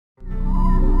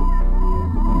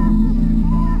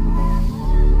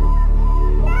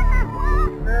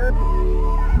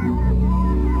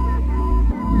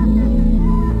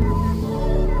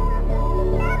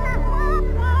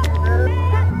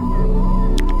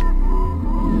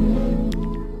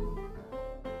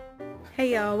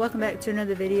y'all, welcome back to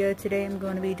another video. Today I'm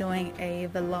going to be doing a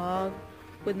vlog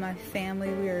with my family.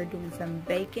 We are doing some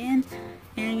baking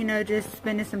and, you know, just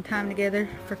spending some time together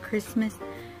for Christmas.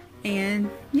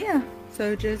 And yeah,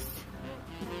 so just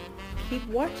keep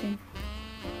watching.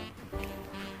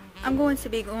 I'm going to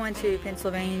be going to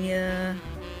Pennsylvania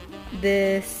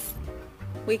this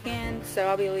weekend, so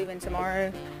I'll be leaving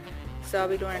tomorrow. So I'll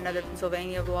be doing another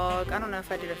Pennsylvania vlog. I don't know if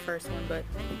I did a first one, but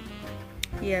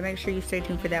yeah, make sure you stay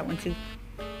tuned for that one too.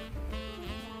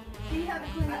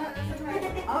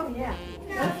 Oh yeah,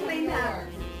 let's clean up.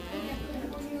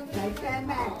 Take that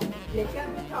back. Pick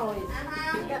up the toys.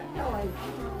 Pick up toys.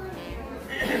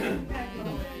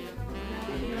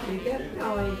 Pick up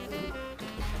toys.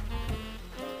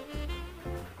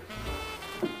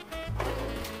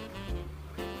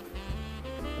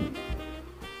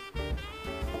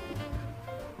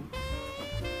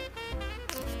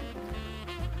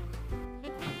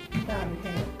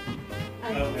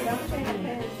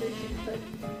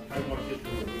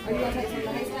 Are you going to take some of the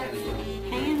haystacks?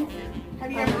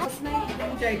 Have you ever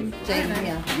Jaden,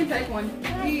 yeah. You can take one.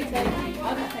 You can take one.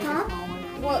 I'll just take a small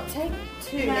one. Well, take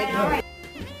two.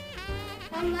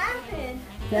 I'm laughing.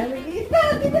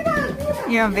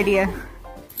 You're on video.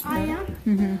 I am?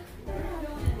 Mm-hmm.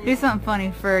 Do something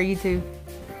funny for YouTube.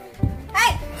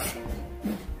 Hey!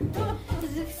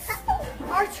 This is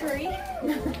archery.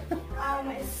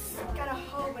 It's got a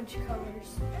whole bunch of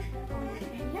colors.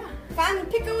 Yeah. Find and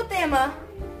pick with Emma.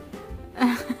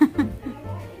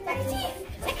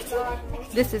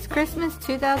 This is Christmas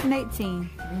 2018.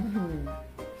 Mm-hmm.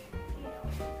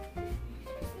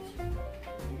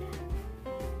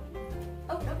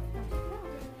 Oh, no.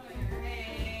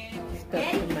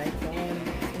 Stuff to make on.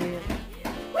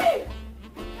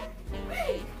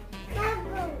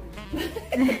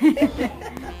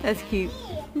 That's cute.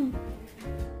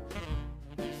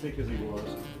 Sick as he was.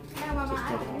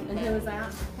 And who was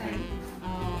that? Okay.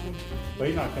 But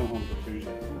he's not coming home till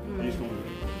Tuesday. He's going to.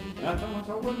 I told him,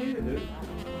 I wouldn't need it, dude.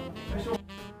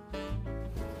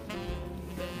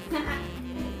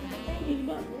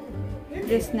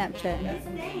 Just Snapchat.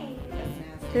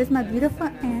 There's my beautiful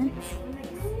aunt.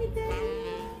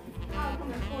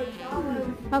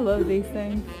 I love these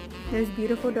things. There's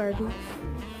beautiful Darby.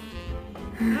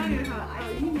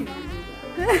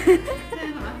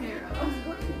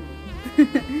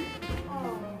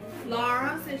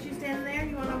 Laura, since you're standing there,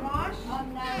 you want to wash? Oh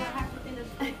no, I have to finish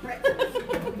breakfast.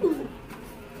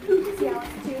 See how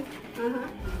it's too?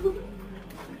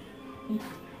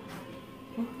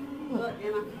 Look,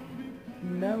 Emma.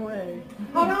 No way.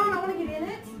 Hold on, I want to get in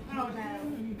it. Oh no.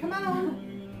 Come on.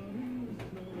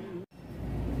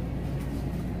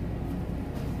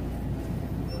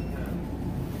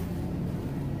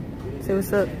 So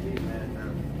what's up?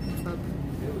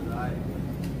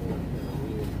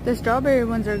 The strawberry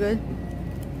ones are good.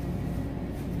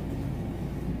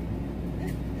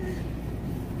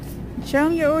 Show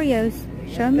them your Oreos.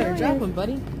 Show them your Oreos. Drop one,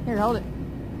 buddy. Here, hold it.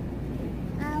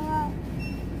 Oh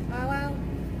wow.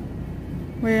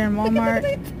 We're in Walmart.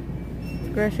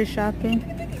 Grocery shopping.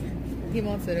 He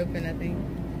wants it open, I think.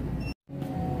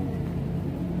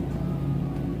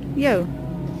 Yo.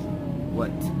 What?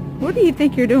 What do you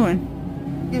think you're doing?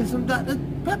 Get some Dr.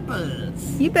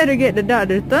 Peppers. You better get the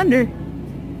Dr. Thunder.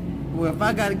 Well, if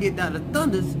I gotta get Dr.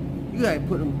 Thunders, you gotta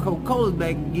put them Coca-Colas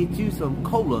back and get you some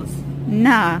colas.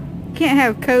 Nah. Can't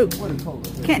have Coke. What are colas?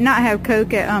 Can't not have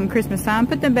Coke at Christmas time.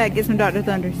 Put them back. Get some Dr.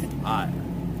 Thunders. Alright.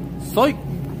 Psych!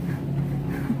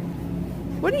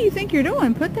 What do you think you're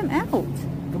doing? Put them out.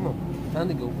 Come on. Time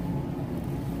to go.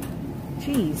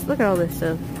 Jeez, look at all this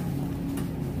stuff.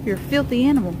 You're a filthy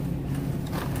animal.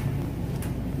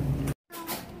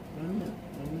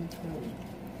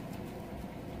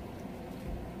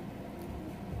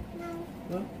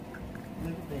 Well,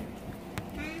 look at that.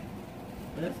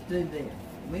 Let's do this.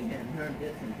 We hadn't heard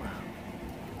this in a while.